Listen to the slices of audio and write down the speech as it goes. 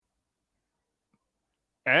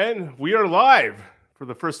And we are live for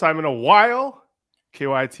the first time in a while.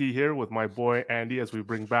 KYT here with my boy Andy as we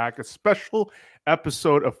bring back a special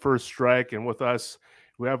episode of First Strike. And with us,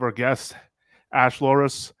 we have our guest, Ash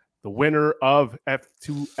Loris, the winner of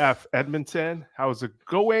F2F Edmonton. How's it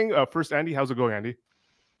going? First, Andy, how's it going, Andy?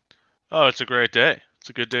 Oh, it's a great day.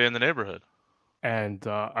 It's a good day in the neighborhood. And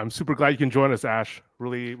I'm super glad you can join us, Ash.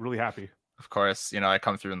 Really, really happy. Of course, I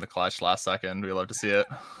come through in the clutch last second. We love to see it.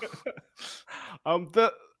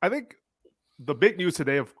 I think the big news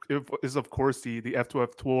today is of course the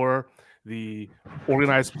F2F tour, the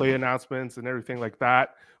organized play announcements and everything like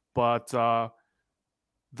that. But the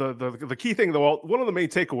key thing, though, one of the main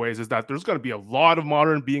takeaways is that there's going to be a lot of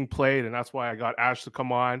Modern being played, and that's why I got Ash to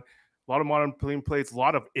come on. A lot of Modern being played, a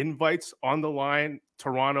lot of invites on the line.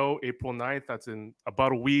 Toronto, April 9th, that's in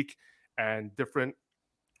about a week, and different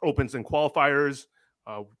opens and qualifiers.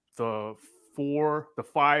 The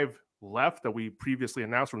five left that we previously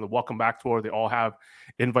announced from the Welcome Back tour, they all have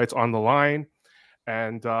invites on the line.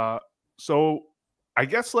 And so I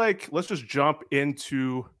guess let's just jump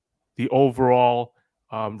into the overall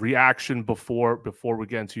reaction before we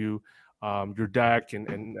get into your deck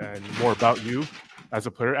and more about you as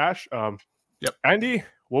a player, Ash. Yep. Andy,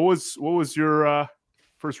 what was your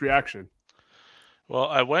first reaction? Well,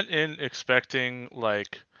 I went in expecting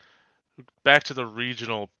back to the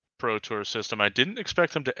regional Pro Tour system. I didn't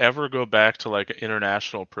expect them to ever go back to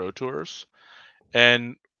international Pro Tours.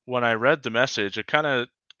 And when I read the message, it kind of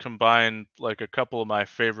combined a couple of my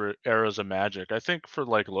favorite eras of Magic. I think for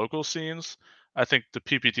local scenes, I think the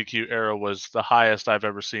PPTQ era was the highest I've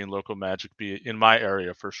ever seen local Magic be in my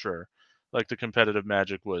area for sure. The competitive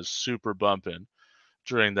Magic was super bumping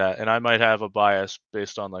during that, and I might have a bias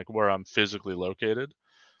based on where I'm physically located,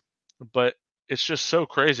 but it's just so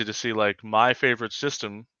crazy to see my favorite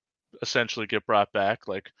system essentially get brought back,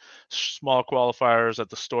 small qualifiers at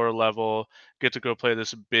the store level, get to go play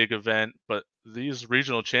this big event. But these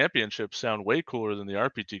regional championships sound way cooler than the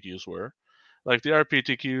RPTQs were. The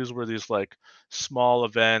RPTQs were these small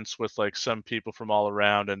events with some people from all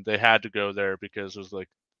around, and they had to go there because it was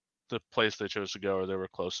the place they chose to go or they were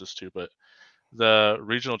closest to. But the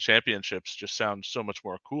regional championships just sound so much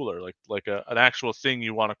more cooler, an actual thing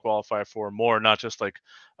you want to qualify for more, not just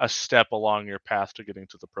a step along your path to getting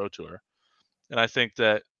to the Pro Tour. And I think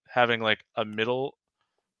that having a middle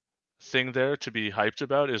thing there to be hyped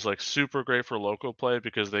about is super great for local play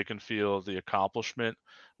because they can feel the accomplishment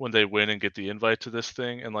when they win and get the invite to this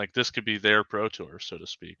thing, and this could be their Pro Tour, so to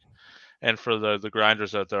speak. And for the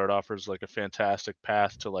grinders out there, it offers a fantastic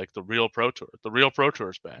path to the real Pro Tour. The real Pro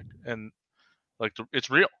Tour is back, and it's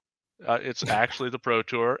real. It's actually the Pro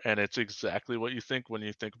Tour, and it's exactly what you think when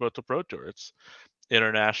you think about the Pro Tour. It's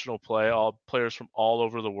international play, all players from all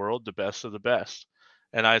over the world, the best of the best.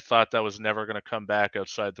 And I thought that was never going to come back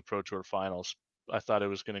outside the Pro Tour finals. I thought it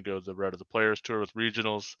was going to go the route of the Players Tour with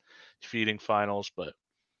regionals, feeding finals, but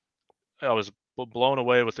I was blown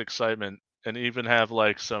away with excitement, and even have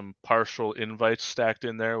some partial invites stacked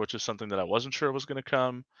in there, which is something that I wasn't sure was going to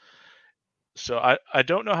come. So I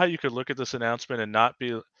don't know how you could look at this announcement and not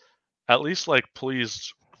be at least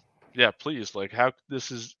pleased. Yeah, pleased. How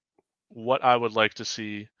this is what I would like to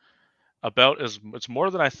see. It's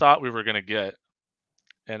more than I thought we were going to get.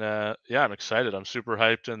 And yeah, I'm excited. I'm super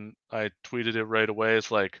hyped, and I tweeted it right away. It's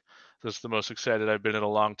this is the most excited I've been in a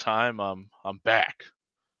long time. I'm back.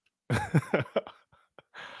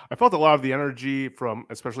 I felt a lot of the energy from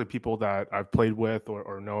especially people that I've played with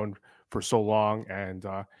or known for so long, and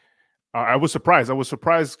I was surprised. I was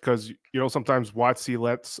surprised because sometimes WotC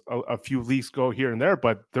lets a few leaks go here and there,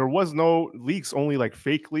 but there was no leaks, only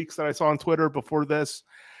fake leaks that I saw on Twitter before this,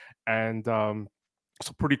 and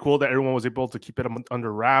it's pretty cool that everyone was able to keep it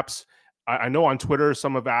under wraps. I know on Twitter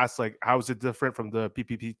some have asked how is it different from the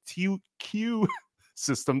PPTQ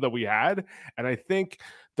system that we had, and I think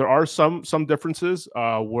there are some differences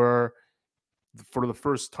where for the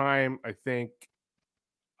first time,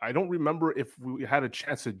 I don't remember if we had a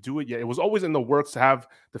chance to do it yet. It was always in the works to have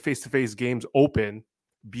the face-to-face games open,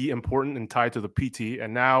 be important and tied to the PT.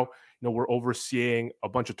 And now, we're overseeing a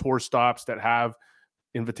bunch of tour stops that have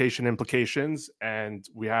invitation implications, and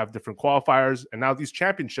we have different qualifiers. And now these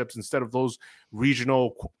championships, instead of those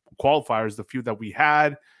regional qualifiers, the few that we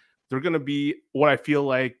had, they're going to be what I feel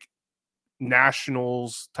like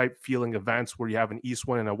nationals type feeling events where you have an East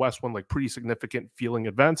one and a West one, pretty significant feeling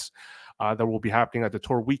events that will be happening at the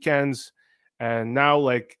tour weekends. And now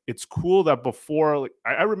it's cool that before,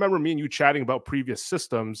 I remember me and you chatting about previous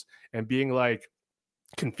systems and being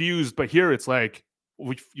confused, but here it's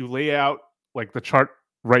you lay out the chart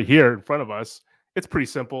right here in front of us. It's pretty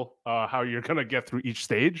simple how you're going to get through each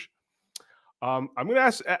stage. I'm gonna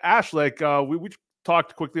ask Ash. Like, we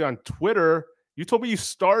talked quickly on Twitter. You told me you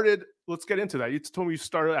started. Let's get into that. You told me you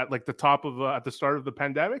started at like the top of at the start of the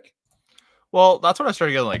pandemic. Well, that's when I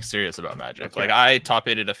started getting like serious about Magic. Okay. Like I top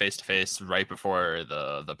aided a face-to-face right before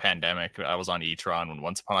the pandemic. I was on E-Tron when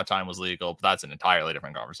Once Upon a Time was legal, but that's an entirely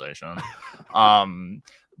different conversation.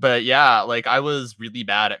 But yeah, like I was really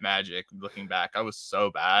bad at Magic. Looking back, I was so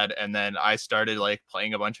bad, and then I started like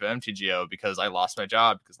playing a bunch of MTGO because I lost my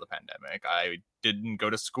job because of the pandemic. I didn't go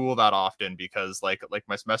to school that often because like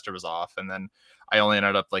my semester was off, and then I only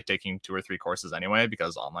ended up like taking 2 or 3 courses anyway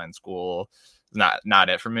because online school is not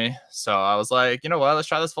it for me. So I was like, you know what, let's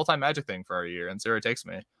try this full-time Magic thing for a year and see where it takes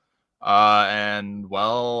me. And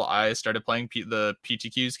well, I started playing the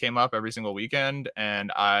PTQs came up every single weekend,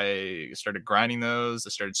 and I started grinding those. I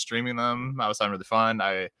started streaming them. I was having really fun.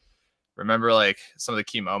 I remember like some of the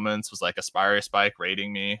key moments was like Aspire Spike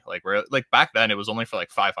rating me. Like where like back then it was only for like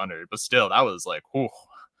 500, but still that was like whew.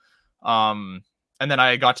 And then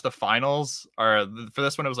I got to the finals, or for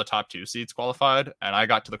this one it was a top 2 seeds qualified, and I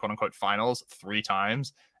got to the quote unquote finals 3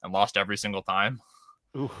 times and lost every single time.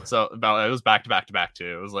 Ooh. So it was back to back to back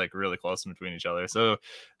too. It was like really close in between each other. So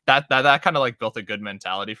that kind of like built a good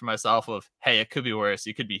mentality for myself of, hey, it could be worse.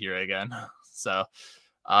 You could be here again. So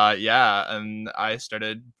yeah, and I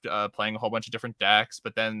started playing a whole bunch of different decks.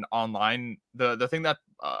 But then online, the thing that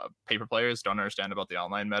paper players don't understand about the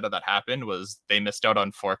online meta that happened was they missed out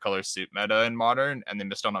on 4-color suit meta in Modern, and they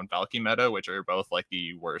missed out on Valky meta, which are both like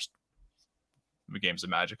the worst games of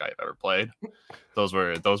Magic I've ever played. Those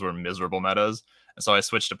were miserable metas. And so I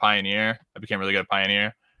switched to Pioneer. I became really good at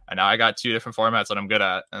Pioneer. And now I got 2 different formats that I'm good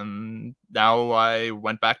at. And now I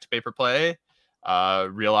went back to paper play,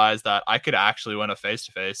 realized that I could actually win a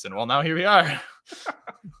face-to-face. And well, now here we are.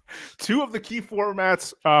 2 of the key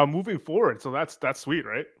formats moving forward. So that's sweet,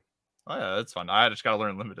 right? Oh yeah, that's fun. I just got to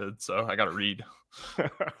learn Limited, so I got to read.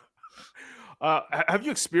 Have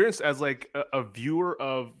you experienced as like a viewer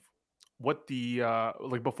of what the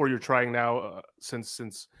like before you're trying now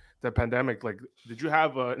since the pandemic, like did you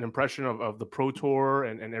have an impression of the Pro Tour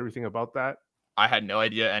and everything about that? I had no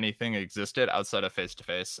idea anything existed outside of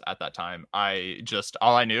face-to-face at that time.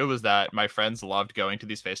 All I knew was that my friends loved going to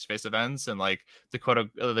these face-to-face events, and like the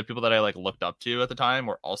people that I like looked up to at the time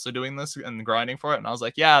were also doing this and grinding for it. And I was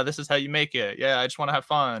like, yeah, this is how you make it. Yeah, I just want to have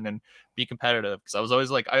fun and be competitive, because I was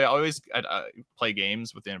always like, I play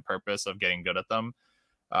games with the purpose of getting good at them.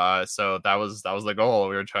 So that was the goal.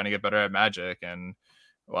 We were trying to get better at Magic, and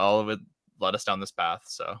well, it led us down this path.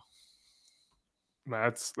 So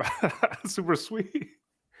that's super sweet.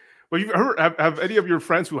 Well, you've heard, have any of your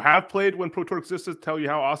friends who have played when Pro Tour existed tell you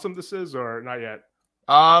how awesome this is, or not yet?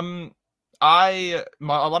 A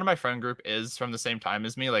lot of my friend group is from the same time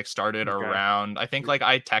as me, like started around, I think like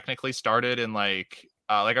I technically started in like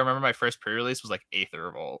I remember my first pre-release was like 8th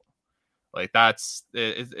Revolt. Like that's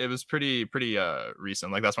it was pretty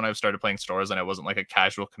recent. Like that's when I started playing stores and I wasn't like a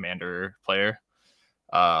casual Commander player.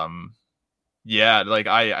 Yeah, like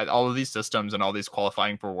I all of these systems and all these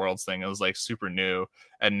qualifying for Worlds thing, it was like super new,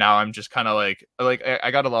 and now I'm just kind of like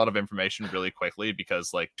I got a lot of information really quickly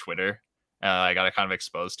because like Twitter, I got kind of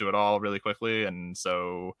exposed to it all really quickly, and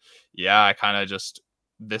so yeah, I kind of just,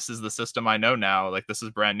 this is the system I know now. Like this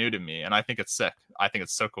is brand new to me, and I think it's sick. I think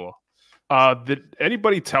it's so cool. Did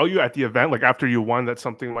anybody tell you at the event, like after you won, that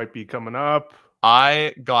something might be coming up?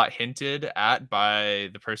 I got hinted at by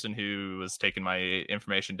the person who was taking my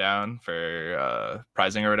information down for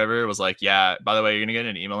prizing or whatever. It was like, yeah, by the way, you're going to get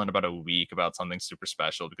an email in about a week about something super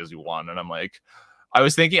special because you won. And I'm like, I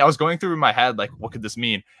was going through in my head, like, what could this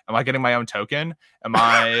mean? Am I getting my own token? Am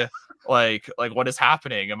I like what is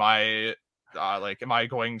happening? Am I am I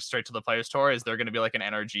going straight to the Players Tour? Is there going to be like an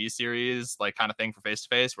NRG series, like kind of thing for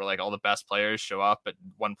face-to-face where like all the best players show up at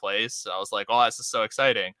one place? So I was like, oh, this is so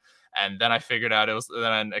exciting. And then I figured out then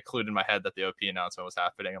I included in my head that the OP announcement was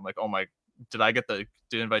happening. I'm like, oh my, did I get the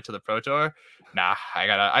invite to the Pro Tour? Nah,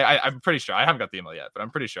 I'm pretty sure. I haven't got the email yet, but I'm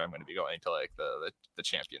pretty sure I'm going to be going to like the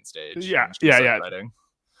champion stage. Yeah.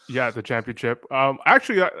 Yeah, the championship.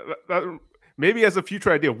 Actually, maybe as a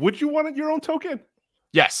future idea, would you want your own token?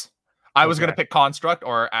 Yes. I was going to pick Construct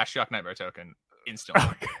or Ashiok Nightmare token instantly.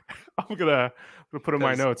 Okay. I'm gonna put in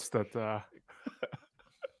my notes that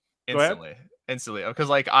instantly, because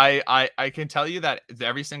like I can tell you that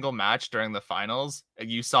every single match during the finals, if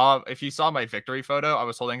you saw my victory photo, I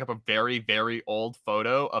was holding up a very, very old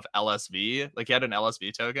photo of LSV. Like he had an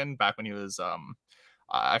LSV token back when he was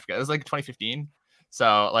I forget, it was like 2015.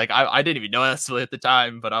 So like I didn't even know LSV at the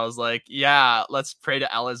time, but I was like, yeah, let's pray to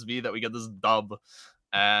LSV that we get this dub,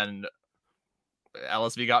 and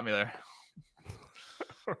LSV got me there.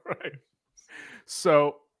 Right.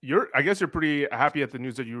 So I guess you're pretty happy at the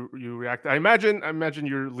news that you reacted. I imagine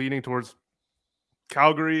you're leaning towards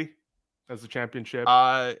Calgary as the championship.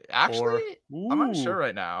 Actually, I'm not sure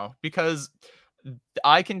right now because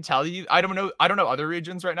I can tell you, I don't know other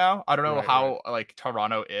regions right now. I don't know how like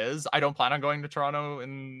Toronto is. I don't plan on going to Toronto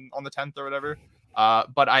on the 10th or whatever.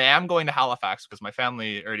 But I am going to Halifax because my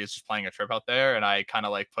family already is just planning a trip out there, and I kind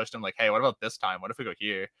of like pushed them like, hey, what about this time? What if we go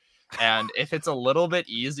here? And if it's a little bit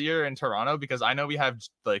easier in Toronto, because I know we have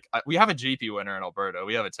a GP winner in Alberta,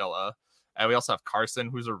 we have Attila, and we also have Carson,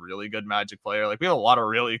 who's a really good Magic player. Like we have a lot of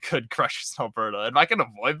really good crushers in Alberta, and if I can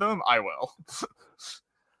avoid them, I will.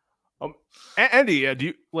 Andy, do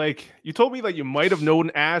you you told me that you might have known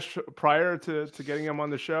Ash prior to getting him on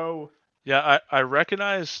the show? Yeah, I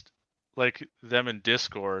recognized like them in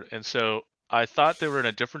Discord, and so I thought they were in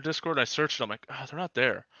a different Discord. And I searched it, I'm like, they're not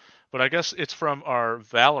there. But I guess it's from our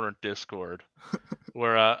Valorant Discord,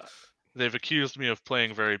 where they've accused me of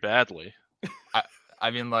playing very badly. I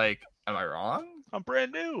mean, like, am I wrong? I'm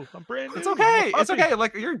brand new. It's okay. It's okay.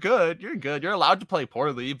 Like, you're good. You're allowed to play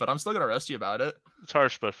poorly, but I'm still gonna roast you about it. It's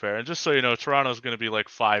harsh but fair. And just so you know, Toronto's gonna be like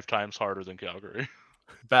 5 times harder than Calgary.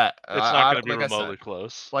 Bet it's not gonna be remotely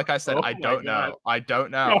close. Like I said, I don't know. I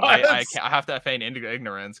have to feign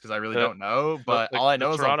ignorance because I really don't know. But all I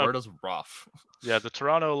know is Alberta's rough. Yeah, the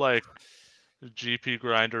Toronto like GP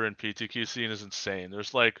grinder and PTQ scene is insane.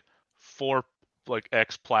 There's like 4 like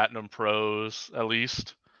ex-platinum pros at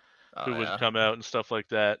least who would come out and stuff like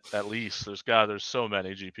that. At least there's so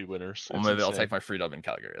many GP winners. Well, maybe I'll take my free dub in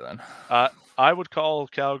Calgary then. I would call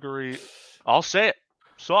Calgary. I'll say it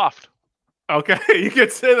soft. Okay, you can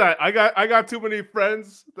say that. I got too many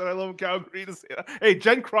friends that I love Calgary to say that. Hey,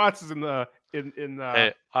 Jen Krotz is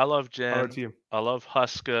Hey, I love Jen. Our team. I love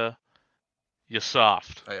Huska. You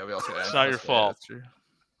soft. Oh, yeah, we also it's not your fault. That's true.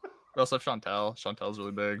 We also have Chantel. Chantel's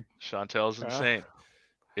really big. Chantel's insane.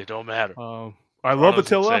 It don't matter. I love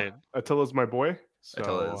Attila. Insane. Attila's my boy. So,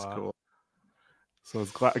 Attila is cool. So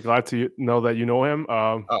it's glad to know that you know him.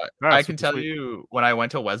 I can tell you when I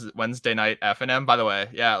went to Wednesday night F&M. By the way,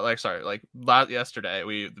 yesterday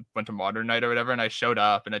we went to Modern Night or whatever, and I showed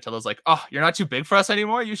up, and Attila's like, "Oh, you're not too big for us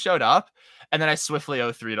anymore. You showed up," and then I swiftly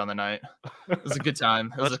 0-3'd on the night. It was a good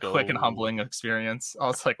time. It was quick and humbling experience. I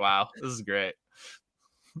was like, "Wow, this is great."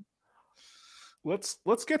 Let's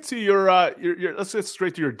get to your let's get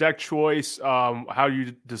straight to your deck choice. How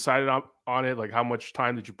you decided on it? Like, how much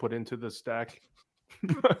time did you put into this deck?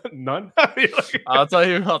 None. I'll tell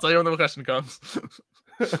you when the question comes.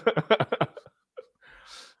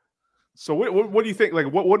 So what do you think? Like,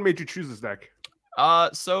 what made you choose this deck?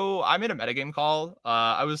 So I made a metagame call.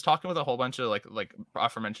 I was talking with a whole bunch of like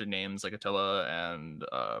aforementioned names like Attila and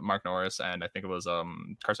Mark Norris, and I think it was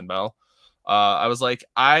Carson Bell. I was like,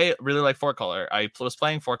 I really like 4-color. I was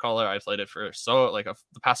playing 4-color. I played it for the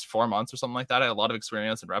past 4 months or something like that. I had a lot of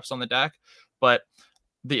experience and reps on the deck, but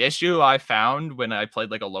the issue I found when I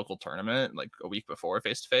played like a local tournament like a week before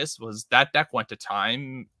face to face was that deck went to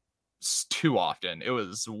time too often. It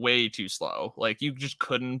was way too slow. Like you just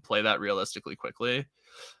couldn't play that realistically quickly.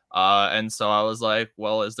 And so I was like,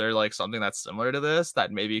 well, is there like something that's similar to this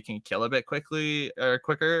that maybe can kill a bit quickly or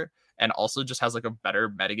quicker? And also just has like a better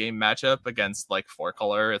metagame matchup against like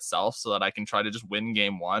 4-color itself so that I can try to just win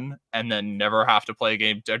game 1 and then never have to play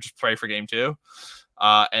just pray for game 2.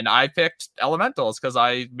 And I picked Elementals because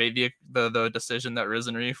I made the decision that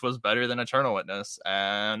Risen Reef was better than Eternal Witness.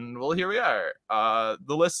 And well, here we are.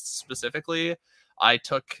 The list specifically, I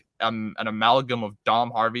took an amalgam of Dom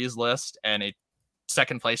Harvey's list and a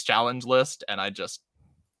second place challenge list, and I just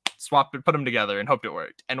put them together and hoped it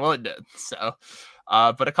worked. And well, it did. So,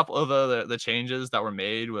 but a couple of the changes that were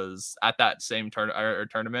made was at that same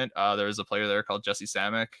tournament. There was a player there called Jesse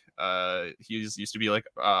Samick. He's used to be like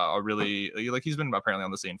he's been apparently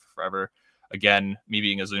on the scene for forever. Again, me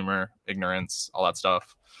being a Zoomer, ignorance, all that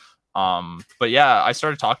stuff. But yeah, I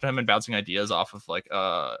started talking to him and bouncing ideas off of like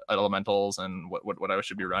elementals and what I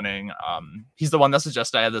should be running. He's the one that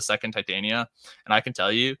suggested I had the second Titania, and I can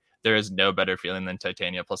tell you there is no better feeling than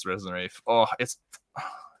Titania plus Risen Reef. Oh, it's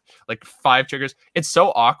like 5 triggers. It's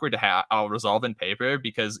so awkward to have resolve in paper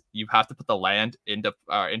because you have to put the land into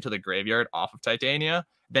the graveyard off of Titania,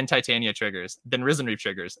 then Titania triggers, then Risen Reef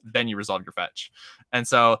triggers, then you resolve your fetch. And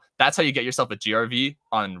so that's how you get yourself a GRV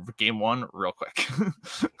on game 1 real quick.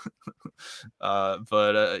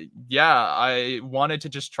 Yeah, I wanted to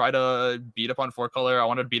just try to beat up on 4-color. I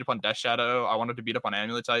wanted to beat up on Death Shadow. I wanted to beat up on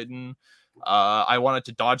Amulet Titan. I wanted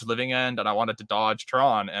to dodge Living End, and I wanted to dodge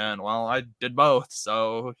Tron, and well, I did both,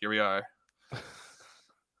 so here we are.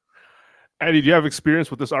 Andy, do you have experience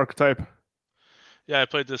with this archetype? Yeah, I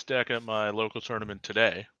played this deck at my local tournament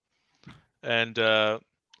today, and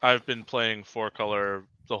I've been playing 4-color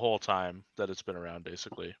the whole time that it's been around,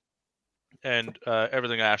 basically. And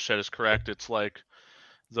everything Ash said is correct. It's like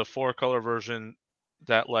the 4-color version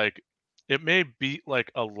that like it may beat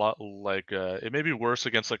like a lot, like it may be worse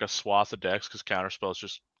against like a swath of decks because counterspell is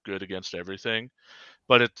just good against everything,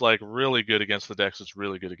 but it's like really good against the decks it's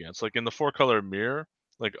really good against. Like in the 4-color mirror,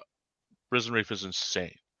 like Risen Reef is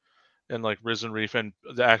insane, and like Risen Reef and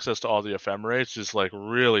the access to all the ephemerates is like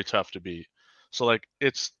really tough to beat. So like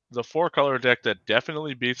it's the 4-color deck that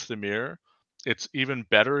definitely beats the mirror. It's even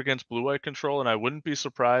better against blue-white control, and I wouldn't be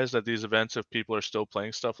surprised at these events if people are still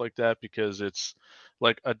playing stuff like that because it's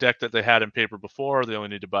like a deck that they had in paper before. They only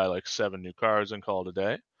need to buy like 7 new cards and call it a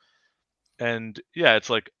day. And yeah, it's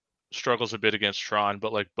like struggles a bit against Tron,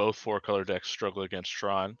 but like both 4-color decks struggle against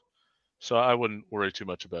Tron. So I wouldn't worry too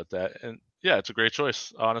much about that. And yeah, it's a great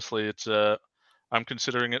choice. Honestly, it's I'm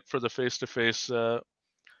considering it for the face-to-face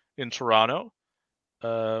in Toronto.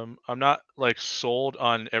 I'm not like sold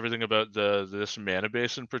on everything about this mana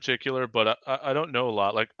base in particular, but I don't know a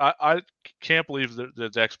lot. Like I can't believe that the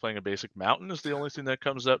deck's playing a basic mountain is the only thing that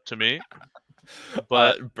comes up to me.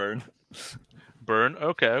 But Burn.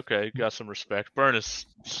 Okay, got some respect. Burn is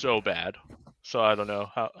so bad, so I don't know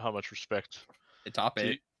how much respect Top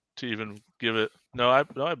 8. to even give it. No,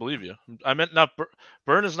 I believe you. I meant not.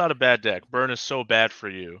 Burn is not a bad deck. Burn is so bad for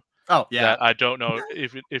you. Oh yeah. That I don't know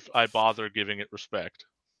if I bother giving it respect.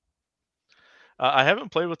 I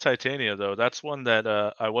haven't played with Titania though. That's one that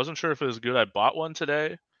I wasn't sure if it was good. I bought one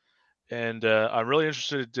today, and I'm really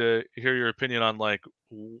interested to hear your opinion on like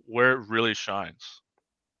where it really shines.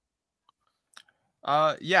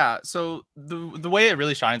 Yeah. So the way it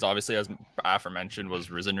really shines, obviously, as aforementioned,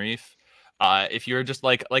 was Risen Reef. If you're just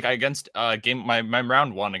like against my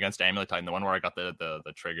round 1 against Amulet Titan, the one where I got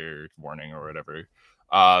the trigger warning or whatever,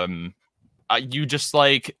 you just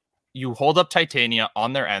like you hold up Titania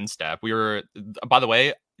on their end step. We were, by the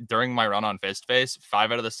way, during my run on Face to Face,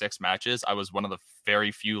 5 out of the 6 matches, I was one of the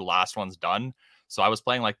very few last ones done. So I was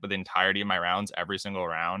playing like the entirety of my rounds every single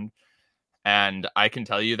round. And I can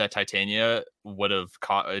tell you that Titania would have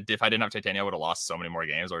caught, if I didn't have Titania, I would have lost so many more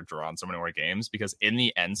games or drawn so many more games, because in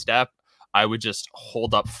the end step, I would just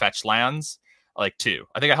hold up fetch lands, like 2.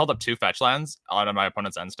 I think I held up 2 fetch lands on my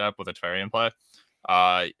opponent's end step with a Teferi in play.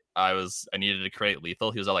 I needed to create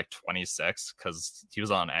lethal. He was at like 26 because he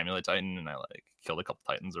was on Amulet Titan, and I like killed a couple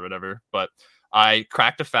Titans or whatever. But I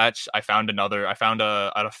cracked a fetch. I found an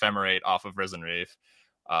ephemerate off of Risen Reef.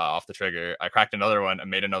 Off the trigger. I cracked another one and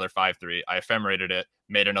made another 5/3. I ephemerated it,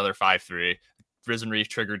 made another 5/3. Risen Reef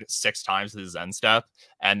triggered 6 times his end step,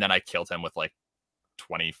 and then I killed him with like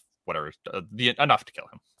 20 whatever, enough to kill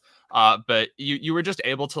him. But you were just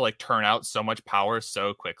able to like turn out so much power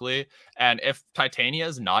so quickly. And if Titania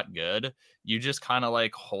is not good, you just kind of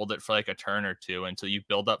like hold it for like a turn or 2 until you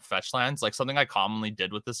build up fetch lands. Like something I commonly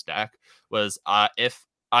did with this deck was if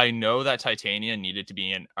I know that Titania needed to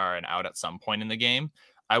be in or an out at some point in the game,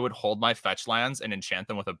 I would hold my fetch lands and enchant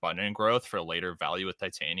them with Abundant Growth for later value with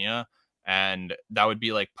Titania. And that would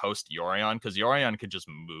be like post Yorion, because Yorion could just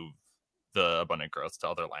move the Abundant Growth to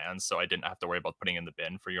other lands. So I didn't have to worry about putting in the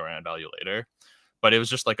bin for Yorion value later. But it was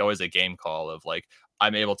just like always a game call of like,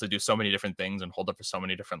 I'm able to do so many different things and hold up for so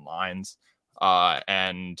many different lines.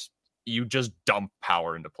 And you just dump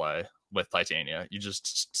power into play with Titania. You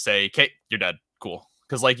just say, okay, you're dead. Cool.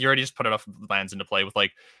 Because like you already just put enough lands into play with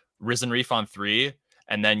like Risen Reef on 3.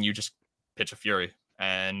 And then you just pitch a Fury,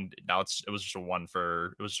 and now it was just a 1.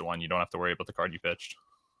 You don't have to worry about the card you pitched.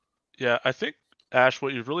 Yeah, I think Ash,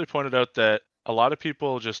 what you've really pointed out that a lot of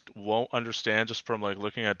people just won't understand just from like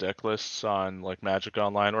looking at deck lists on like Magic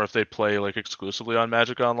Online, or if they play like exclusively on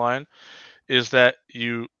Magic Online, is that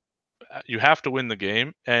you have to win the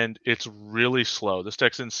game, and it's really slow. This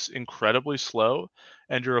deck's incredibly slow,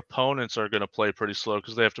 and your opponents are going to play pretty slow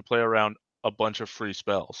because they have to play around a bunch of free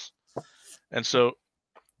spells. And so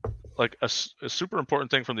like a super important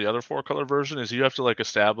thing from the other 4-color version is you have to like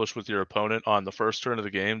establish with your opponent on the first turn of the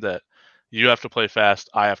game that you have to play fast,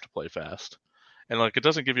 I have to play fast. And like it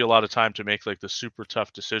doesn't give you a lot of time to make like the super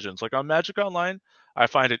tough decisions. Like on Magic Online, I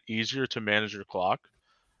find it easier to manage your clock.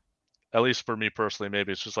 At least for me personally,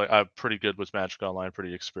 maybe it's just like I'm pretty good with Magic Online,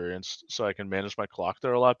 pretty experienced, so I can manage my clock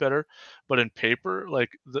there a lot better. But in paper, like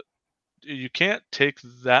you can't take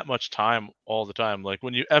that much time all the time. Like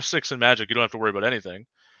when you F6 in Magic, you don't have to worry about anything.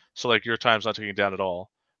 So like your time's not ticking down at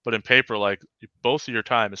all. But in paper, like both of your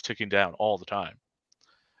time is ticking down all the time.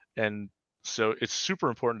 And so it's super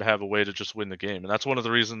important to have a way to just win the game. And that's one of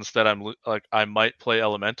the reasons that I'm like, I might play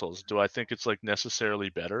Elementals. Do I think it's like necessarily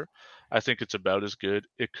better? I think it's about as good.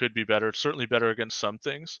 It could be better. It's certainly better against some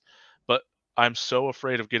things. But I'm so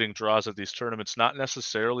afraid of getting draws at these tournaments, not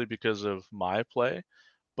necessarily because of my play,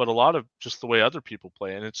 but a lot of just the way other people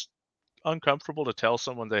play. And it's uncomfortable to tell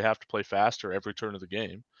someone they have to play faster every turn of the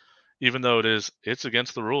game, even though it's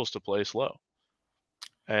against the rules to play slow.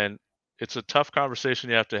 And it's a tough conversation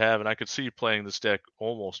you have to have, and I could see you playing this deck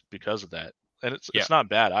almost because of that. And it's not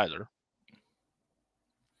bad either.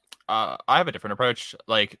 I have a different approach.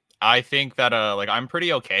 Like, I think that like I'm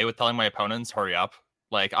pretty okay with telling my opponents hurry up.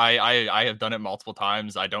 Like I have done it multiple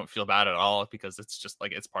times. I don't feel bad at all because it's just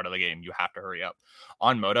like it's part of the game. You have to hurry up.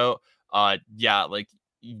 On Moto, yeah, like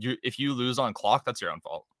if you lose on clock, that's your own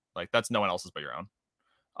fault. Like that's no one else's but your own.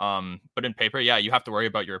 But in paper, yeah, you have to worry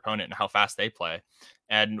about your opponent and how fast they play.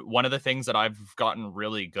 And one of the things that I've gotten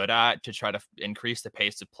really good at to try to increase the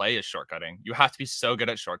pace of play is shortcutting. You have to be so good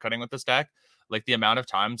at shortcutting with this deck. Like the amount of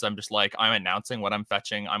times I'm just like, I'm announcing what I'm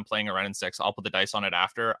fetching. I'm playing a Renin 6. I'll put the dice on it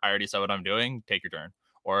after. I already said what I'm doing. Take your turn.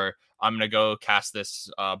 Or I'm going to go cast this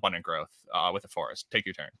abundant growth with a forest. Take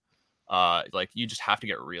your turn. Like you just have to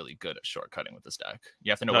get really good at shortcutting with this deck.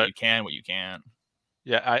 You have to know what you can, what you can't.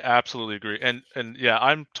 Yeah, I absolutely agree. And yeah,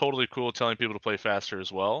 I'm totally cool telling people to play faster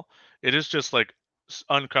as well. It is just like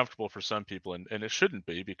uncomfortable for some people, and it shouldn't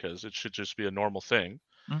be because it should just be a normal thing.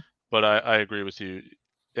 But I agree with you.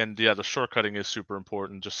 And yeah, the shortcutting is super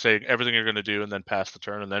important. Just saying everything you're going to do and then pass the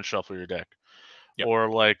turn and then shuffle your deck. Yep. Or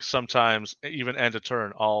like sometimes even end a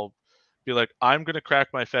turn, I'll be like, I'm going to crack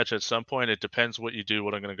my fetch at some point. It depends what you do,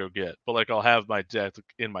 what I'm going to go get. But like I'll have my deck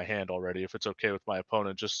in my hand already if it's okay with my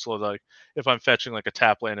opponent. Just so like if I'm fetching like a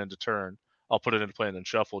tap land into turn, I'll put it into play and then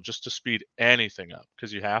shuffle just to speed anything up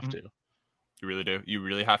because you have to. You really do. You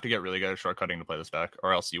really have to get really good at shortcutting to play this deck,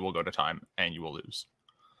 or else you will go to time and you will lose.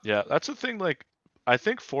 Yeah, that's the thing. Like, I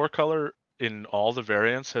think 4-color in all the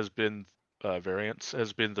variants has been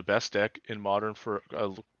the best deck in Modern for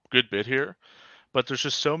a good bit here. But there's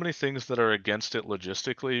just so many things that are against it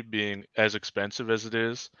logistically, being as expensive as it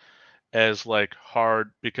is, as like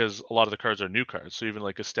hard because a lot of the cards are new cards. So even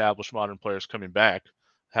like established Modern players coming back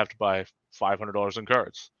have to buy $500 in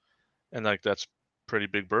cards, and like that's pretty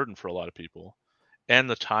big burden for a lot of people. And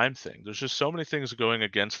the time thing. There's just so many things going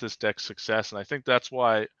against this deck's success, and I think that's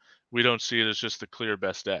why we don't see it as just the clear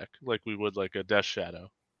best deck like we would like a Death Shadow.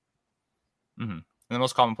 And the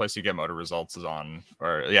most common place you get Moto results is on,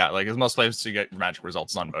 like the most place you get Magic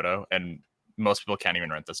results is on Moto, and most people can't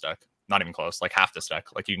even rent this deck. Not even close. Like half this deck.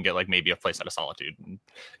 Like you can get like maybe a playset of Solitude, and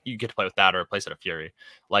you get to play with that, or a playset of Fury.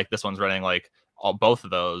 Like this one's running like both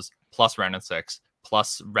of those plus Renin 6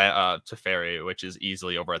 plus Teferi, which is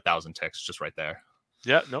easily over 1,000 ticks just right there.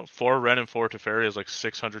 Yeah, no, 4 Ren and 4 Teferi is like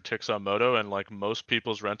 600 ticks on Moto, and like most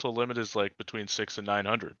people's rental limit is like between 6 and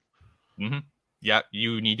 900. Yeah,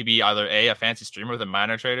 you need to be either a fancy streamer with a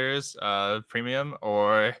Miner Traders premium,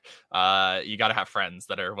 or you got to have friends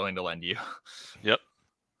that are willing to lend you. Yep.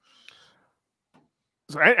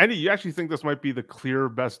 So, Andy, you actually think this might be the clear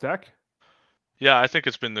best deck? Yeah, I think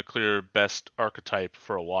it's been the clear best archetype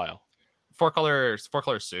for a while. 4-color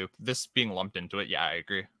soup. This being lumped into it, yeah, I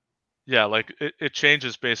agree. Yeah, like it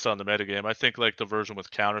changes based on the metagame. I think like the version with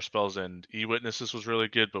counterspells and e-witnesses was really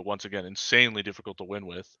good, but once again, insanely difficult to win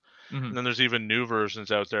with. And then there's even new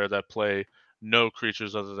versions out there that play no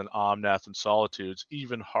creatures other than Omnath and Solitudes,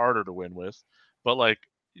 even harder to win with. But like,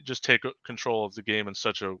 you just take control of the game in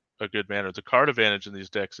such a good manner. The card advantage in these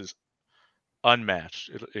decks is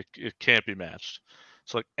unmatched. It can't be matched.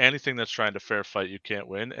 So like anything that's trying to fair fight, you can't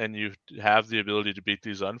win, and you have the ability to beat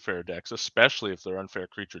these unfair decks, especially if they're unfair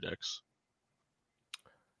creature decks.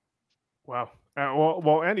 Wow.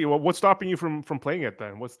 Well, Andy, what's stopping you from playing it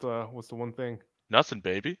then? What's the one thing? Nothing,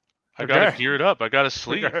 baby. I gotta gear it up. I gotta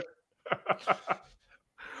sleep. I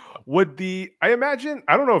imagine,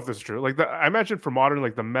 I don't know if this is true. Like I imagine for Modern,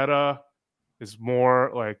 like the meta is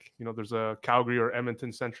more like, there's a Calgary or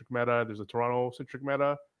Edmonton centric meta. There's a Toronto centric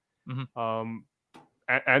meta.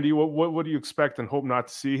 Andy, what do you expect and hope not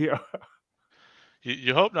to see here?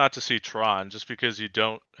 You hope not to see Tron, just because you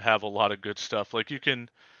don't have a lot of good stuff. Like you can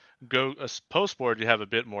go post board, you have a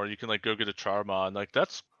bit more. You can like go get a Charmaw, and like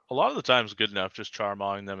that's a lot of the times good enough. Just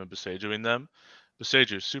Charmawing them and Besajuing them.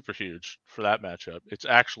 Beseju is super huge for that matchup. It's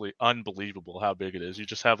actually unbelievable how big it is. You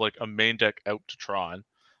just have like a main deck out to Tron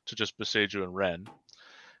to just Beseju and Ren.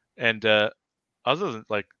 And other than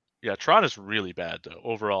like, yeah, Tron is really bad though.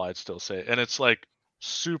 Overall, I'd still say, and it's like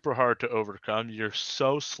super hard to overcome. You're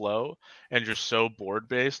so slow and you're so board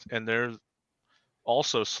based, and they're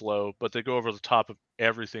also slow, but they go over the top of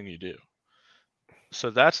everything you do. So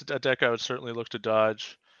that's a deck I would certainly look to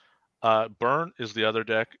dodge. Burn is the other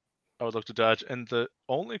deck I would look to dodge. And the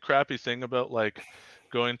only crappy thing about like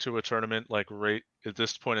going to a tournament like right at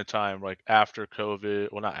this point in time, like after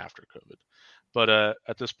COVID, well, not after COVID, but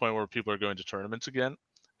at this point where people are going to tournaments again,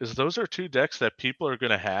 is those are two decks that people are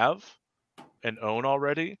going to have and own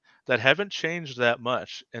already that haven't changed that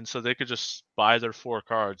much, and so they could just buy their 4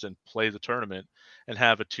 cards and play the tournament and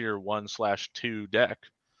have a tier 1/2 deck,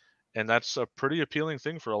 and that's a pretty appealing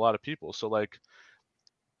thing for a lot of people. So like,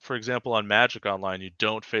 for example, on Magic Online, you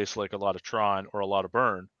don't face like a lot of Tron or a lot of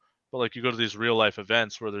Burn, but like you go to these real life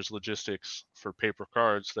events where there's logistics for paper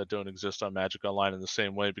cards that don't exist on Magic Online in the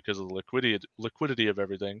same way because of the liquidity of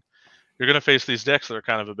everything. You're going to face these decks that are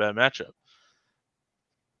kind of a bad matchup.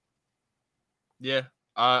 Yeah.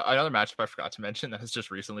 Another matchup I forgot to mention that has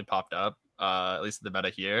just recently popped up, at least in the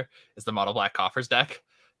meta here, is the Mono Black Coffers deck.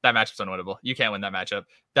 That matchup's unwinnable. You can't win that matchup.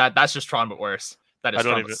 That's just Tron, but worse. That is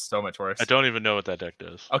Tron, but so much worse. I don't even know what that deck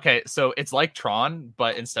does. Okay, so it's like Tron,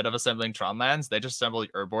 but instead of assembling Tron lands, they just assemble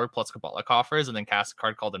Urborg plus Kabbalah Coffers and then cast a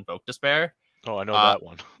card called Invoke Despair. Oh, I know that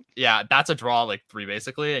one. Yeah, that's a draw like 3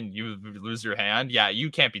 basically, and you lose your hand. Yeah,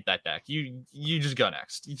 you can't beat that deck. You just go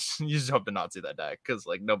next. You just hope to not see that deck because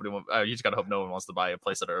like nobody. You just gotta hope no one wants to buy a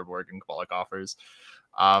place at Urborg and Kabbalah Coffers.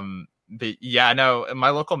 But yeah, no, in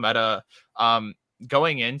my local meta,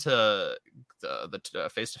 going into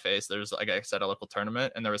the face to face, there's like I said a local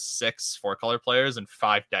tournament, and there was 6 4-color players and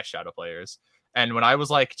 5 Death Shadow players. And when I was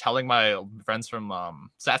like telling my friends from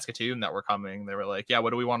Saskatoon that were coming, they were like, "Yeah,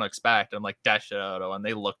 what do we want to expect?" And I'm like, "Death Shadow," and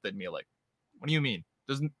they looked at me like, "What do you mean?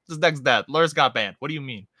 This deck's dead. Lurs got banned. What do you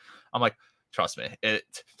mean?" I'm like, "Trust me, I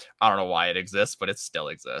don't know why it exists, but it still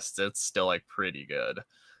exists. It's still like pretty good."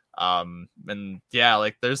 And yeah,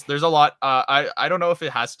 like there's a lot. I don't know if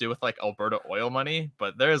it has to do with like Alberta oil money,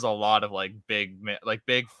 but there's a lot of like big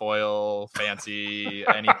foil fancy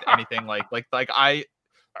anything like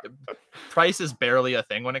price is barely a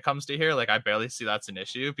thing when it comes to here. Like I barely see that's an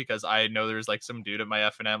issue because I know there's like some dude at my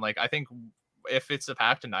FNM. Like I think if it's a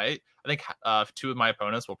pack tonight, I think 2 of my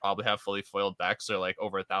opponents will probably have fully foiled decks or like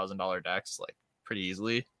over $1,000 decks, like pretty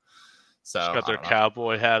easily. So just got their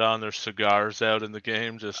cowboy hat on, their cigars out in the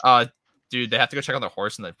game. Just dude, they have to go check on their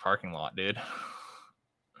horse in the parking lot, dude.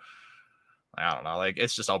 I don't know, like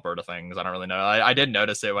it's just Alberta things. I don't really know. I did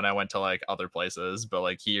notice it when I went to like other places, but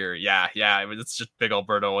like here, yeah, it's just big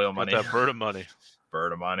Alberta oil money. That Alberta money.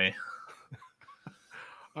 Alberta money.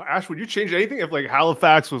 Ash, would you change anything if like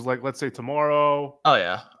Halifax was like, let's say tomorrow? Oh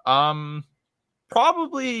yeah.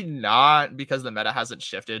 Probably not because the meta hasn't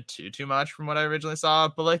shifted too much from what I originally saw.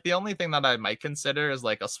 But like the only thing that I might consider is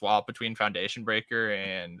like a swap between Foundation Breaker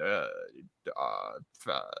and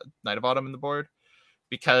Night of Autumn in the board,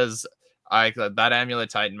 because that Amulet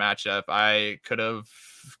Titan matchup, I could have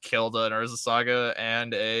killed an Urza Saga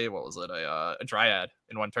and a Dryad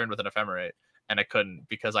in one turn with an Ephemerate, and I couldn't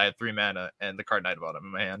because I had 3 mana and the card Night of Autumn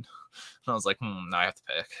in my hand. And I was like, now I have to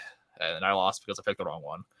pick, and I lost because I picked the wrong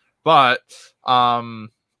one. But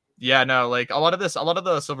yeah, no, like a lot of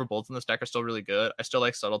the silver bolts in this deck are still really good. I still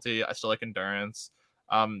like subtlety. I still like endurance.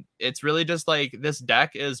 It's really just like this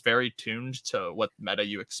deck is very tuned to what meta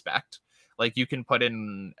you expect. Like you can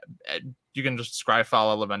just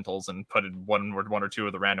Scryfall Elementals and put in one or two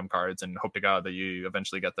of the random cards and hope to God that you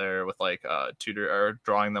eventually get there with like tutor or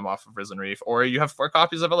drawing them off of Risen Reef, or you have 4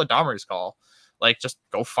 copies of Eladamri's Call. Like just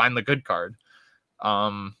go find the good card.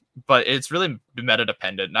 But it's really meta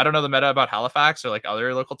dependent. And I don't know the meta about Halifax or like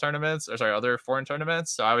other local tournaments, other foreign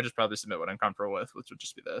tournaments. So I would just probably submit what I'm comfortable with, which would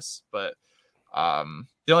just be this. But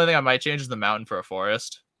the only thing I might change is the mountain for a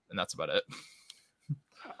forest, and that's about it.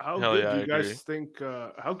 How good do you guys think?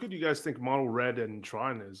 How good do you guys think Mono Red and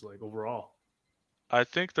Tron is like overall? I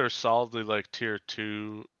think they're solidly like tier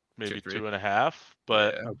 2, maybe 2.5.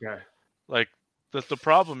 But like the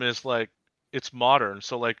problem is like it's modern,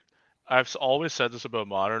 so like I've always said this about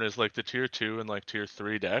modern is like the tier 2 and like tier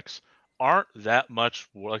 3 decks aren't that much,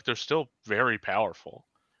 like they're still very powerful.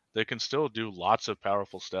 They can still do lots of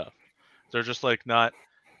powerful stuff. They're just like not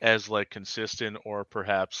as like consistent or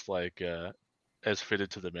perhaps like as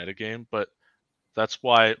fitted to the metagame. But that's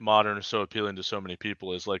why modern is so appealing to so many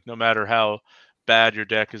people, is like no matter how bad your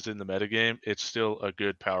deck is in the metagame, it's still a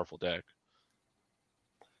good powerful deck.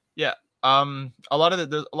 Yeah. A lot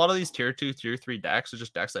of these tier 2, tier 3 decks are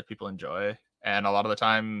just decks that people enjoy, and a lot of the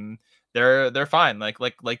time they're fine. Like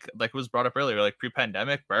it was brought up earlier, like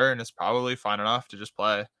pre-pandemic, Burn is probably fine enough to just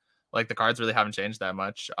play. Like the cards really haven't changed that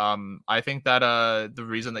much. I think that the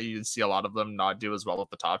reason that you see a lot of them not do as well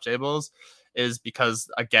at the top tables is because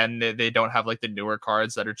again they don't have like the newer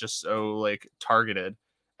cards that are just so like targeted,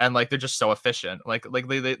 and like they're just so efficient. Like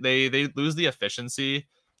they lose the efficiency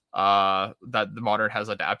that the modern has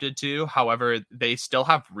adapted to. However, they still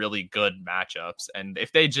have really good matchups, and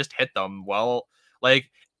if they just hit them well, like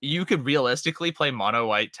you could realistically play mono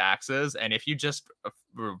white taxes, and if you just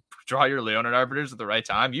draw your Leonid Arbiters at the right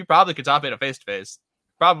time, you probably could top 8 a face to face.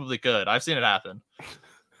 Probably could. I've seen it happen.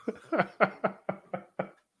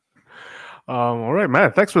 All right,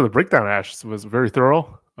 man. Thanks for the breakdown, Ash. It was very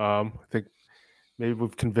thorough. I think maybe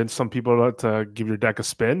we've convinced some people to give your deck a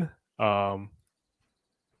spin. Going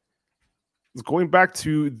back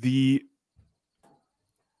to the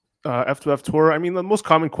F2F tour, I mean, the most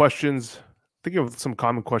common questions, thinking of some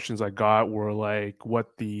common questions I got were like,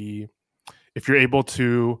 if you're able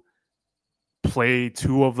to play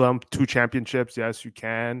 2 of them, 2 championships, yes, you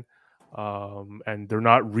can. And they're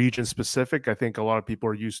not region specific. I think a lot of people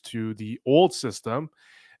are used to the old system,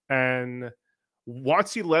 and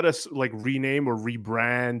WotC let us like rename or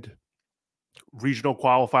rebrand regional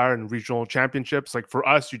qualifier and regional championships. Like for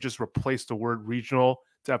us, you just replace the word regional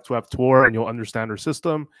to F2F tour, and you'll understand our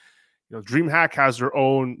system. You know, DreamHack has their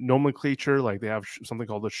own nomenclature. Like they have something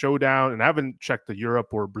called the Showdown, and I haven't checked the Europe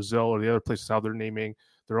or Brazil or the other places how they're naming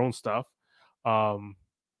their own stuff.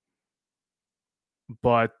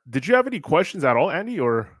 But did you have any questions at all, Andy?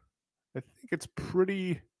 Or I think it's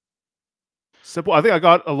pretty simple. I think I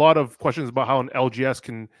got a lot of questions about how an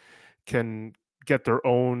LGS can get their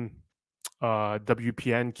own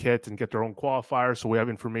WPN kit and get their own qualifier. So we have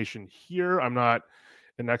information here. I'm not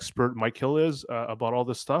an expert. Mike Hill is about all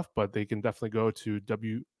this stuff, but they can definitely go to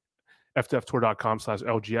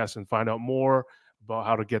f2ftour.com/LGS and find out more about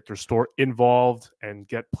how to get their store involved and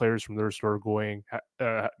get players from their store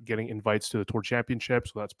getting invites to the tour championship.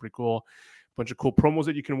 So that's pretty cool. Bunch of cool promos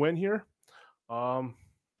that you can win here. So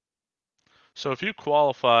if you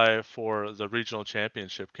qualify for the regional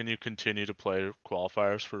championship, can you continue to play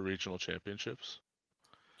qualifiers for regional championships?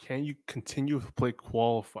 Can you continue to play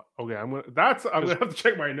qualify? Okay, I'm gonna have to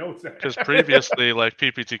check my notes. Because previously, like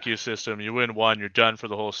PPTQ system, you win 1, you're done for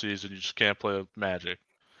the whole season. You just can't play Magic.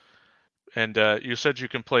 And you said you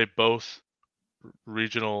can play both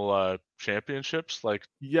regional championships, like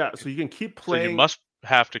yeah. So you can keep playing. So you must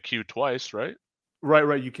have to queue twice, right?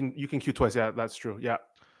 Right. You can queue twice. Yeah, that's true. Yeah.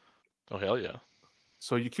 Oh hell yeah!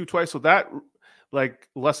 So you queue twice. So that like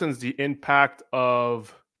lessens the impact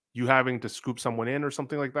of you having to scoop someone in or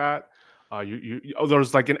something like that.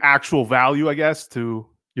 There's like an actual value, I guess, to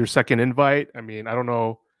your second invite. I mean, I don't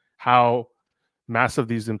know how massive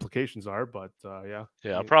these implications are, but yeah.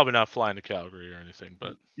 Yeah, I'm probably not flying to Calgary or anything,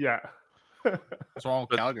 but yeah. What's wrong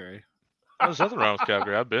with Calgary? There's nothing wrong with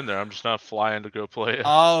Calgary. I've been there. I'm just not flying to go play.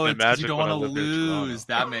 Oh, it's because you don't want to lose.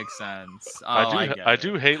 That makes sense. Oh, I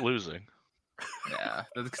do hate losing. Yeah,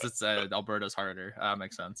 because it's Alberta's harder. That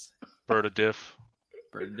makes sense. Alberta diff.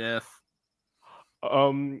 Yeah,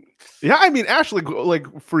 I mean, Ashley,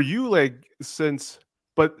 like for you, like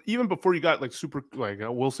but even before you got like super, like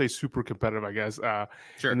we'll say super competitive, I guess.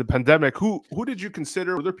 Sure. In the pandemic, who did you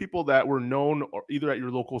consider? Were there people that were known or either at your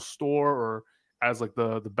local store or as like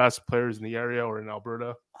the best players in the area or in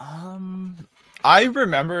Alberta? I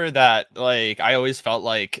remember that like I always felt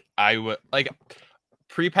like I would like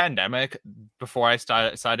pre-pandemic before I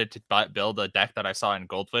decided to build a deck that I saw in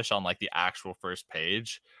Goldfish on like the actual first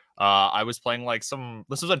page. I was playing like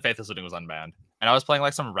this was when Faithless Looting was unbanned, and I was playing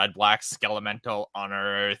like some red black Skelemental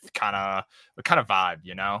Unearth kind of vibe,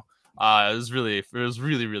 you know. It was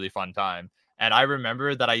really fun time. And I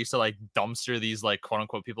remember that I used to like dumpster these like quote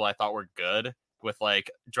unquote people I thought were good with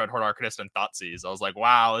like Dreadhorde Arcanist and Thoughtseize. I was like,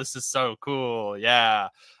 wow, this is so cool. Yeah.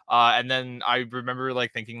 And then I remember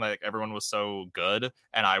like thinking like everyone was so good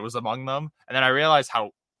and I was among them. And then I realized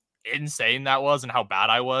how insane that was and how bad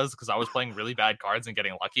I was because I was playing really bad cards and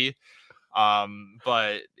getting lucky.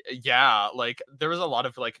 But yeah, like there was a lot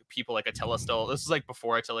of like people like Attila still. This was like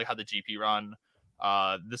before Attila had the GP run.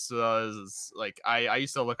 This was like I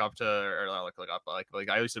used to look up to or look up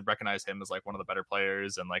like I used to recognize him as like one of the better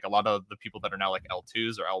players, and like a lot of the people that are now like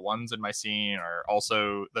L2s or L1s in my scene are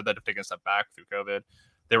also that have taken a step back through COVID.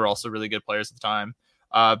 They were also really good players at the time.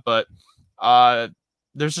 But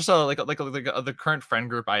there's just the current friend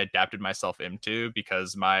group I adapted myself into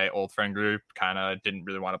because my old friend group kind of didn't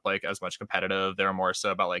really want to play as much competitive. They were more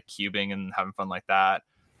so about like cubing and having fun like that.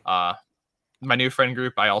 My new friend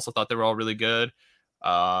group, I also thought they were all really good.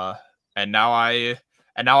 And now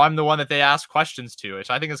I'm the one that they ask questions to, which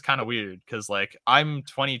I think is kind of weird because like I'm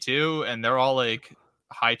 22 and they're all like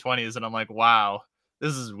high 20s, and I'm like, wow,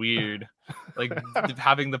 this is weird. Like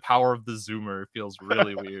having the power of the Zoomer feels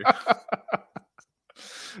really weird.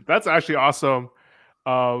 That's actually awesome.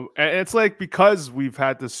 And it's like because we've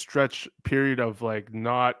had this stretch period of like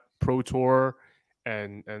not Pro Tour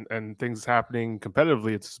and things happening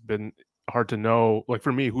competitively, it's been hard to know, like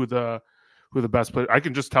for me, who the who the best player. I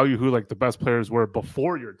can just tell you who like the best players were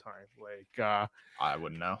before your time. Like, I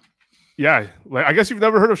wouldn't know. yeah, like I guess you've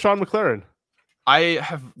never heard of Sean McLaren. I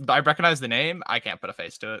recognize the name. I can't put a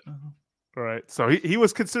face to it. All right, so he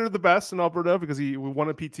was considered the best in Alberta because he won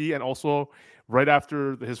a PT, and also right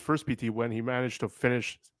after his first PT win, he managed to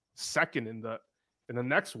finish second in the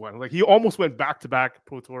next one. Like he almost went back-to-back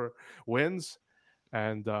Pro Tour wins,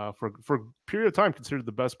 and for a period of time considered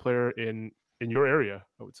the best player in your area,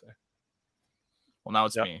 I would say. Well, now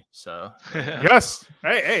it's me. So yes,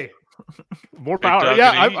 hey, more power.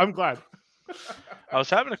 Yeah, I'm glad. I was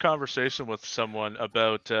having a conversation with someone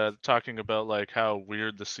about talking about like how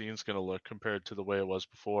weird the scene's going to look compared to the way it was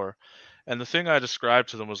before. And the thing I described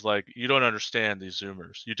to them was like, you don't understand these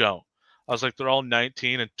Zoomers. You don't. I was like, they're all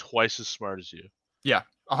 19 and twice as smart as you. Yeah,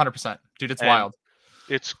 100%. Dude, it's wild.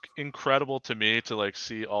 It's incredible to me to like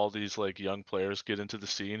see all these like young players get into the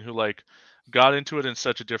scene who like got into it in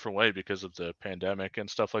such a different way because of the pandemic and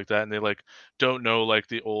stuff like that, and they like don't know like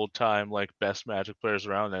the old time like best Magic players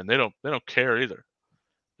around, and they don't care either.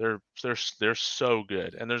 They're so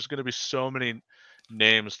good, and there's going to be so many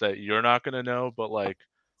names that you're not going to know, but like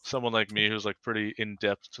someone like me who's like pretty in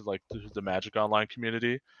depth to like the Magic Online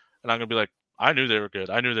community, and I'm going to be like, I knew they were good.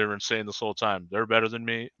 I knew they were insane this whole time. They're better than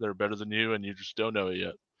me. They're better than you, and you just don't know it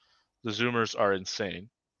yet. The Zoomers are insane.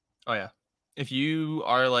 Oh yeah. If you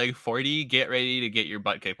are like 40, get ready to get your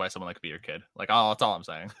butt kicked by someone that could be your kid. Like, oh, that's all I'm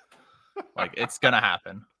saying. Like, it's gonna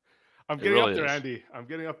happen. I'm getting up there, Andy. I'm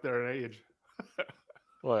getting up there in age.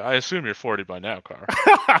 Well, I assume you're 40 by now, Carr.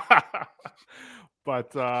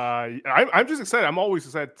 But I'm just excited. I'm always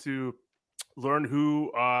excited to learn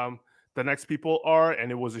who the next people are,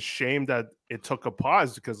 and it was a shame that it took a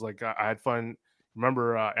pause because like I had fun.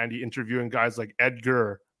 Remember Andy interviewing guys like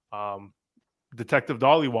Edgar, Detective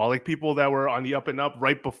Dollywall, like people that were on the up and up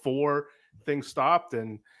right before things stopped,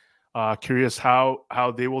 and curious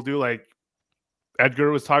how they will do. Like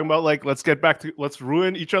Edgar was talking about, like let's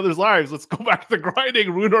ruin each other's lives, let's go back to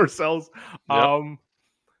grinding, ruin ourselves. Yep.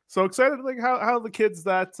 So excited like how the kids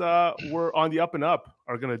that were on the up and up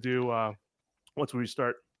are gonna do once we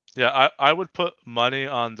start. Yeah, I would put money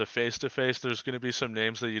on the face-to-face. There's going to be some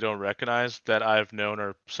names that you don't recognize that I've known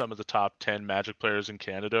are some of the top 10 Magic players in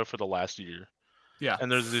Canada for the last year. Yeah.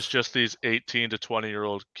 And there's just these 18 to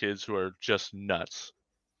 20-year-old kids who are just nuts.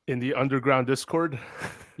 In the underground Discord?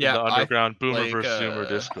 Yeah. The underground Boomer versus Zoomer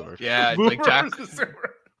Discord. Yeah, like Jack.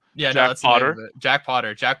 Yeah, Jack Potter. Jack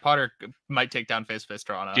Potter. Jack Potter might take down face-to-face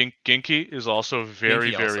Toronto. Ginky is also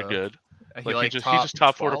very good. He just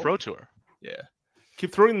top 4 to Pro Tour. Yeah.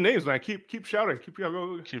 Keep throwing the names, man. Keep shouting.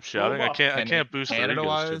 Keep shouting. I can't boost their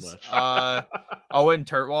egos too much. Owen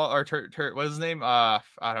Turtwall or Turt. What's his name? I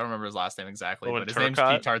don't remember his last name exactly, but his name's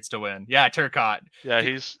Pete Tarts to win. Yeah, Turcotte. Yeah,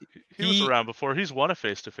 he was around before. He's won a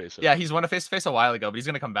face-to-face. Yeah, he's won a face-to-face a while ago, but he's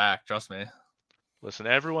gonna come back. Trust me. Listen,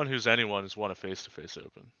 everyone who's anyone has won a face-to-face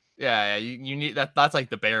open. Yeah. You need that. That's like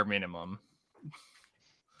the bare minimum.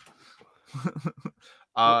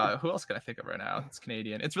 Who else can I think of right now? It's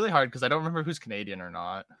Canadian. It's really hard because I don't remember who's Canadian or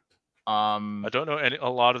not. I don't know a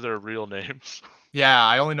lot of their real names. Yeah,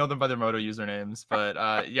 I only know them by their Moto usernames.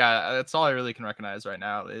 But yeah, that's all I really can recognize right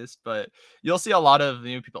now, at least. But you'll see a lot of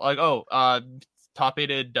new people. Like, top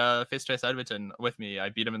 8'd face-to-face Edmonton with me. I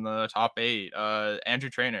beat him in the top 8. Andrew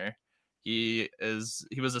Trainer. He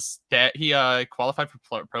qualified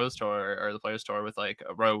for Pros Tour or the Players Tour with like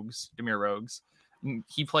Demir Rogues.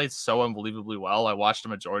 He played so unbelievably well. I watched a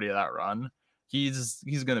majority of that run. He's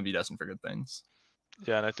gonna be destined for good things.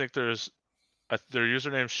 Yeah, and I think their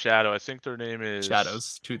username Shadow. I think their name is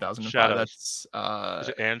Shadows 2005. Shadows. That's is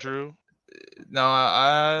it Andrew?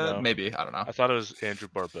 No, maybe, I don't know. I thought it was Andrew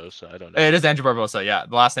Barbosa. I don't know. It is Andrew Barbosa. Yeah,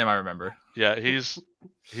 the last name I remember. Yeah,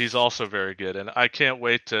 he's also very good, and I can't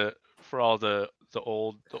wait for all the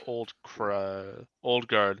old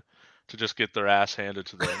guard to just get their ass handed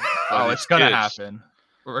to them. It's gonna happen.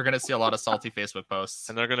 We're gonna see a lot of salty Facebook posts,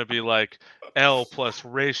 and they're gonna be like L plus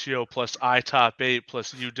ratio plus I top 8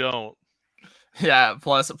 plus you don't. Yeah,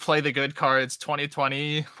 plus play the good cards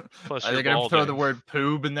 2020. Plus they're gonna throw the word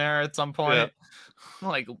poob in there at some point.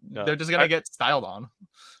 Yeah. They're just gonna get styled on.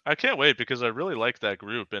 I can't wait because I really like that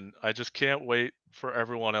group, and I just can't wait for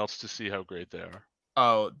everyone else to see how great they are.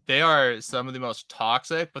 Oh, they are some of the most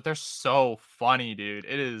toxic, but they're so funny, dude.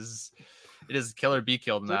 It is killer be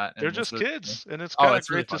killed in that. They're just kids, and it's kind of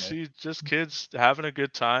great to see just kids having a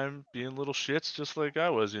good time, being little shits, just like I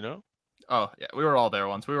was, you know. Oh yeah, we were all there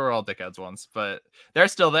once. We were all dickheads once, but they're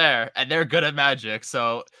still there, and they're good at Magic.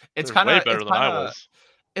 So it's kind of way better than I was.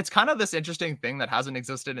 It's kind of this interesting thing that hasn't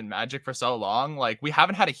existed in Magic for so long. Like we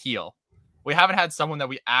haven't had a heel. We haven't had someone that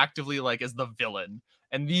we actively like is the villain.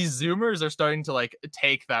 And these Zoomers are starting to like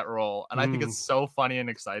take that role. And I think it's so funny and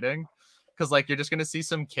exciting. Because like you're just gonna see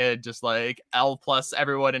some kid just like L plus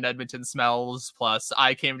everyone in Edmonton smells plus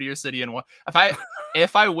I came to your city and won.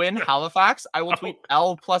 If I win Halifax, I will tweet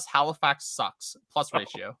L plus Halifax sucks plus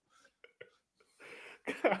ratio.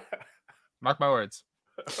 Mark my words.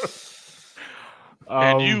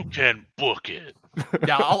 And you can book it.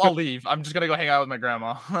 Yeah, I'll leave. I'm just gonna go hang out with my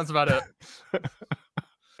grandma. That's about it.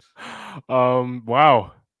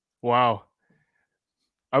 Wow.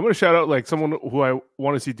 I'm gonna shout out like someone who I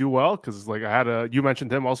want to see do well because like you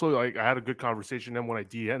mentioned him also. Like I had a good conversation with him when I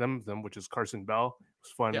DM'd him, which is Carson Bell. It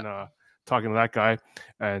was fun talking to that guy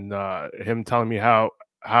and him telling me how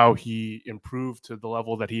he improved to the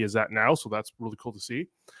level that he is at now. So that's really cool to see.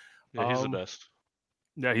 Yeah, he's the best.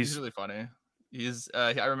 Yeah, he's really funny.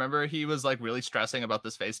 I remember he was like really stressing about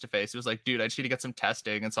this face-to-face. He was like, dude, I just need to get some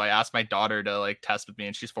testing. And so I asked my daughter to like test with me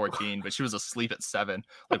and she's 14, but she was asleep at 7.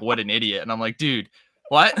 Like, what an idiot. And I'm like, dude,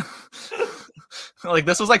 what? Like,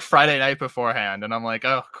 this was like Friday night beforehand. And I'm like,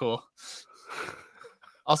 oh, cool.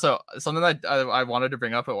 Also, something that I wanted to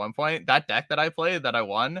bring up at one point, that deck that I played that I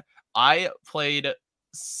won, I went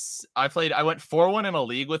 4-1 in a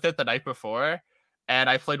league with it the night before. And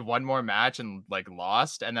I played one more match and like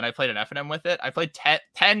lost. And then I played an FNM with it. I played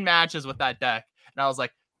 10 matches with that deck. And I was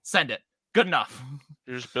like, send it. Good enough.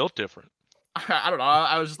 You're just built different. I don't know.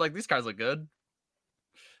 I was just like, these cards look good.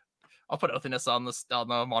 I'll put Othinus on the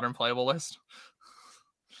modern playable list.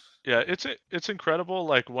 Yeah, it's incredible.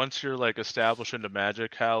 Like once you're like established into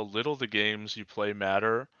Magic, how little the games you play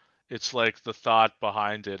matter. It's like the thought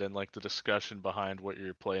behind it and like the discussion behind what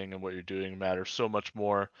you're playing and what you're doing matters so much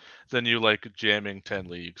more than you like jamming 10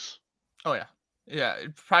 leagues. Oh yeah,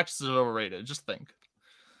 practice is overrated. Just think.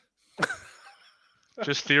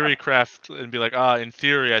 Just theory craft and be like, in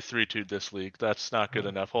theory I 3-2'd this league. That's not good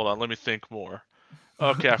enough. Hold on, let me think more.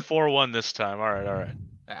 Okay, I 4-1 this time. All right.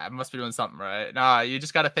 Yeah, I must be doing something right. Nah, you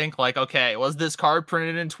just got to think like, okay, was this card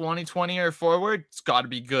printed in 2020 or forward? It's got to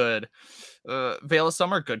be good. Veil of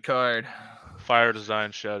Summer, good card. Fire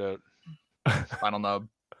Design, shout out. Final Nub.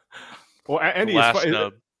 Well, Andy,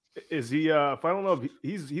 nub. Is he Final Nub?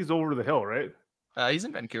 He's over the hill, right? He's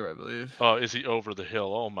in Vancouver, I believe. Oh, is he over the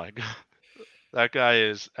hill? Oh my god. That guy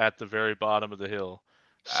is at the very bottom of the hill.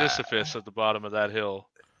 Sisyphus at the bottom of that hill.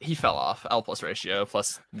 He fell off. L plus ratio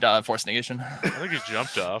plus force negation. I think he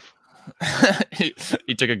jumped off. he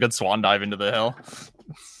took a good swan dive into the hill.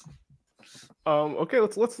 Okay,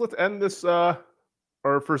 let's end this our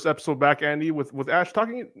first episode back, Andy, with Ash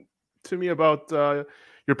talking to me about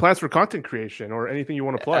your plans for content creation or anything you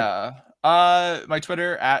want to plug. My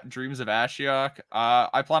Twitter at Dreams of Ashiok.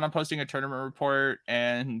 I plan on posting a tournament report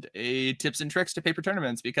and a tips and tricks to paper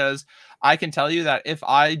tournaments because I can tell you that if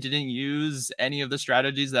I didn't use any of the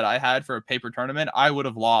strategies that I had for a paper tournament, I would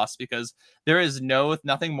have lost because there is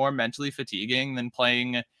nothing more mentally fatiguing than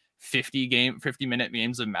playing 50-minute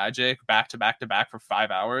games of Magic back to back for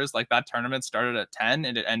 5 hours. Like that tournament started at 10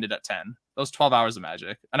 and it ended at 10. Those 12 hours of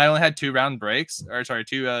Magic, and I only had two round breaks because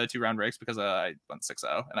I went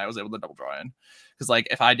 6-0 and I was able to double draw in. Because like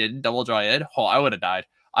if I didn't double draw in, I would have died.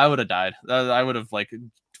 I would have like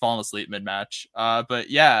fallen asleep mid match. But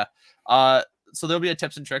yeah. So there'll be a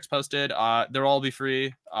tips and tricks posted. They'll all be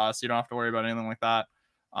free. So you don't have to worry about anything like that.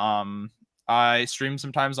 I stream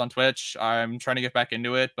sometimes on Twitch. I'm trying to get back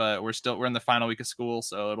into it, but we're in the final week of school,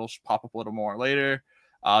 so it'll pop up a little more later.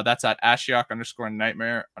 That's at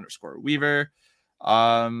Ashiok_Nightmare_Weaver.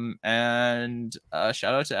 And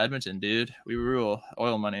shout out to Edmonton, dude. We rule.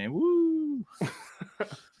 Oil money. Woo.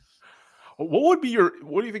 What do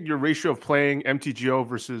you think your ratio of playing MTGO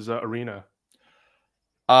versus Arena?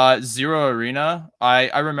 0 Arena.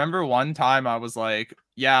 I remember one time I was like,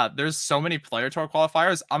 yeah, there's so many player tour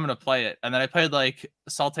qualifiers, I'm gonna play it. And then I played like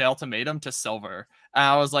Salty Ultimatum to silver. And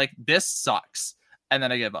I was like, this sucks. And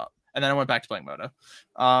then I gave up. And then I went back to playing Moto.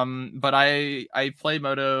 But I play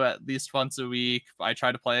Moto at least once a week. I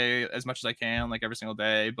try to play as much as I can, like every single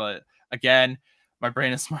day. But again, my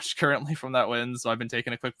brain is smushed currently from that win. So I've been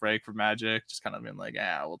taking a quick break from Magic, just kind of being like,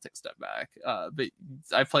 we'll take a step back. But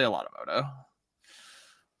I play a lot of Moto.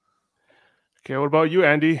 Okay, what about you,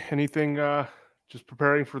 Andy? Anything just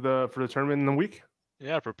preparing for the tournament in the week?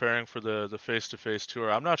 Yeah, preparing for the face-to-face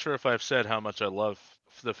tour. I'm not sure if I've said how much I love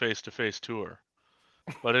the face-to-face tour,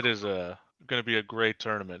 but it is going to be a great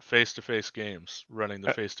tournament. Face-to-face games, running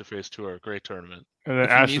the face-to-face tour, great tournament. And then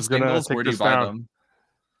Ash is going to take this down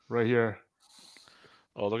right here.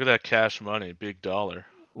 Oh, look at that cash money, big dollar.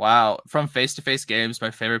 Wow, from face-to-face games,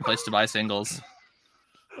 my favorite place to buy singles.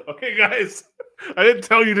 Okay, guys, I didn't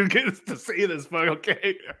tell you to say this, but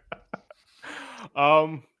okay.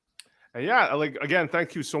 And yeah, like again,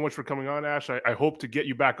 thank you so much for coming on, Ash. I hope to get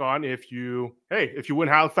you back on if you win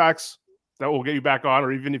Halifax, that will get you back on,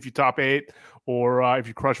 or even if you top 8, or if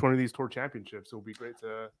you crush one of these tour championships, it will be great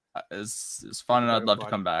to. It's fun, and I'd love to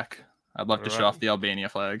come back. I'd love to show off the Albania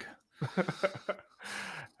flag.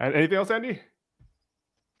 And anything else, Andy?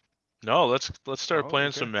 No, let's start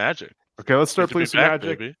playing some Magic. Okay, let's start playing some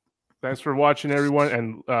Magic. Baby. Thanks for watching, everyone,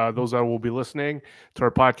 and those that will be listening to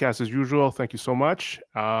our podcast as usual. Thank you so much.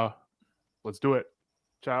 Let's do it.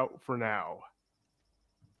 Ciao for now.